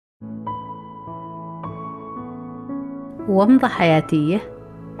ومضة حياتية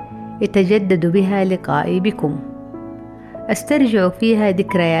يتجدد بها لقائي بكم، أسترجع فيها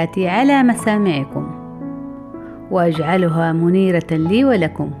ذكرياتي على مسامعكم، وأجعلها منيرة لي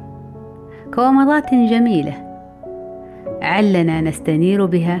ولكم كومضات جميلة علنا نستنير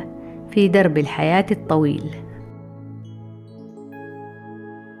بها في درب الحياة الطويل.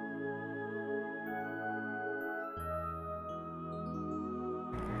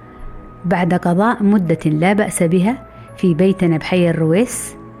 بعد قضاء مدة لا بأس بها في بيتنا بحي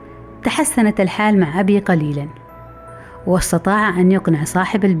الرويس، تحسنت الحال مع أبي قليلا، واستطاع أن يقنع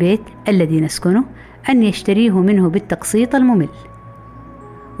صاحب البيت الذي نسكنه أن يشتريه منه بالتقسيط الممل،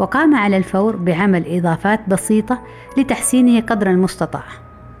 وقام على الفور بعمل إضافات بسيطة لتحسينه قدر المستطاع،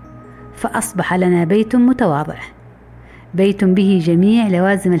 فأصبح لنا بيت متواضع، بيت به جميع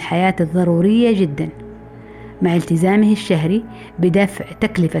لوازم الحياة الضرورية جدا، مع التزامه الشهري بدفع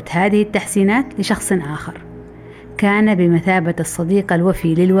تكلفة هذه التحسينات لشخص آخر كان بمثابة الصديق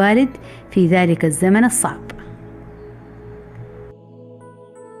الوفي للوالد في ذلك الزمن الصعب.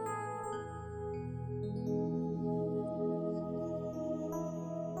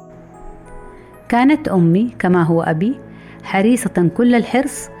 كانت أمي كما هو أبي حريصة كل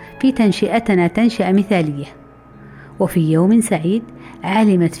الحرص في تنشئتنا تنشئة مثالية، وفي يوم سعيد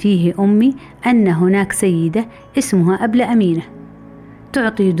علمت فيه أمي أن هناك سيدة اسمها أبلة أمينة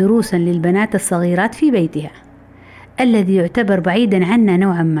تعطي دروسا للبنات الصغيرات في بيتها الذي يعتبر بعيدا عنا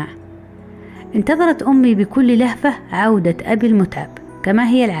نوعا ما. انتظرت أمي بكل لهفة عودة أبي المتعب كما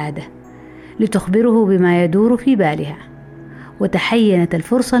هي العادة لتخبره بما يدور في بالها، وتحينت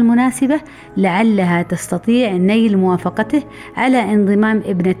الفرصة المناسبة لعلها تستطيع نيل موافقته على انضمام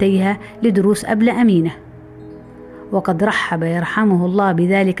ابنتيها لدروس أبلة أمينة، وقد رحب يرحمه الله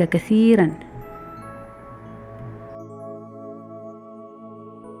بذلك كثيرا.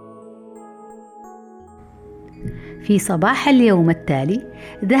 في صباح اليوم التالي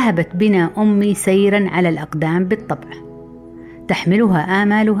ذهبت بنا أمي سيرا على الأقدام بالطبع، تحملها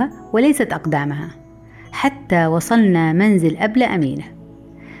آمالها وليست أقدامها، حتى وصلنا منزل أبلة أمينة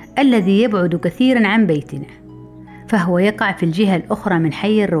الذي يبعد كثيرا عن بيتنا، فهو يقع في الجهة الأخرى من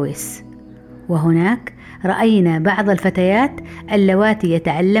حي الرويس، وهناك رأينا بعض الفتيات اللواتي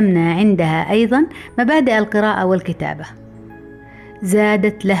يتعلمن عندها أيضا مبادئ القراءة والكتابة.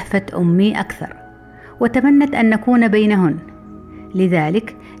 زادت لهفة أمي أكثر وتمنت أن نكون بينهن،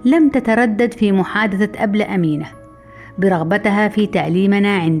 لذلك لم تتردد في محادثة أبلة أمينة برغبتها في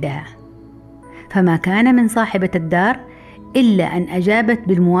تعليمنا عندها، فما كان من صاحبة الدار إلا أن أجابت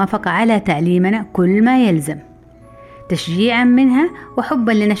بالموافقة على تعليمنا كل ما يلزم، تشجيعا منها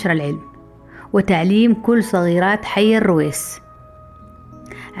وحبا لنشر العلم وتعليم كل صغيرات حي الرويس،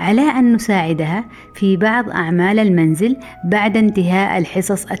 على أن نساعدها في بعض أعمال المنزل بعد انتهاء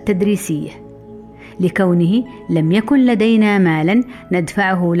الحصص التدريسية، لكونه لم يكن لدينا مالا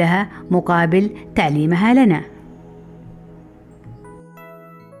ندفعه لها مقابل تعليمها لنا.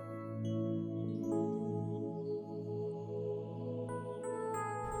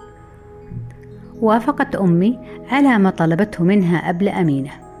 وافقت أمي على ما طلبته منها أبلة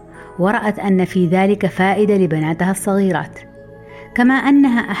أمينة، ورأت أن في ذلك فائدة لبناتها الصغيرات، كما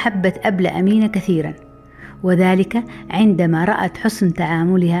أنها أحبت أبلة أمينة كثيرا، وذلك عندما رأت حسن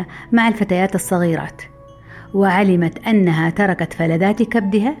تعاملها مع الفتيات الصغيرات، وعلمت أنها تركت فلذات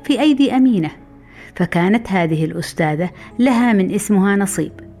كبدها في أيدي أمينة، فكانت هذه الأستاذة لها من اسمها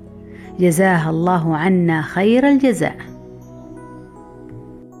نصيب، جزاها الله عنا خير الجزاء.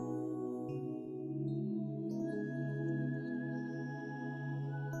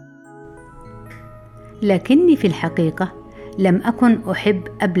 لكني في الحقيقة لم أكن أحب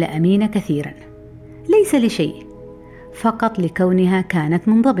أبلة أمينة كثيرا، ليس لشيء، فقط لكونها كانت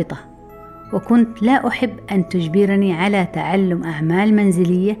منضبطة، وكنت لا أحب أن تجبرني على تعلم أعمال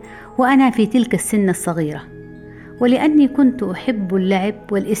منزلية وأنا في تلك السن الصغيرة، ولأني كنت أحب اللعب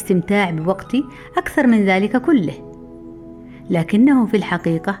والاستمتاع بوقتي أكثر من ذلك كله. لكنه في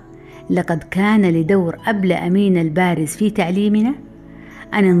الحقيقة لقد كان لدور أبلة أمينة البارز في تعليمنا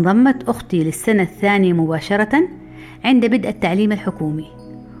أن انضمت أختي للسنة الثانية مباشرة عند بدء التعليم الحكومي،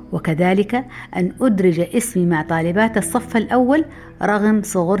 وكذلك أن أدرج اسمي مع طالبات الصف الأول رغم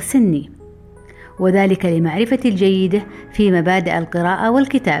صغر سني، وذلك لمعرفتي الجيدة في مبادئ القراءة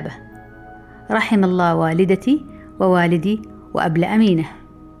والكتابة. رحم الله والدتي ووالدي وأبلة أمينة.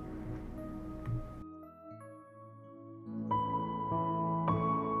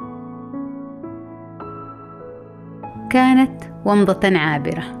 كانت ومضة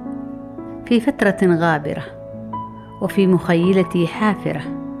عابرة في فترة غابرة، وفي مخيلتي حافرة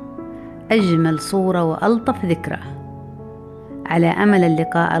أجمل صورة وألطف ذكرى، على أمل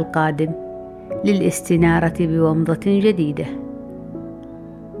اللقاء القادم للاستنارة بومضة جديدة.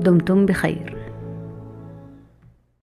 دمتم بخير.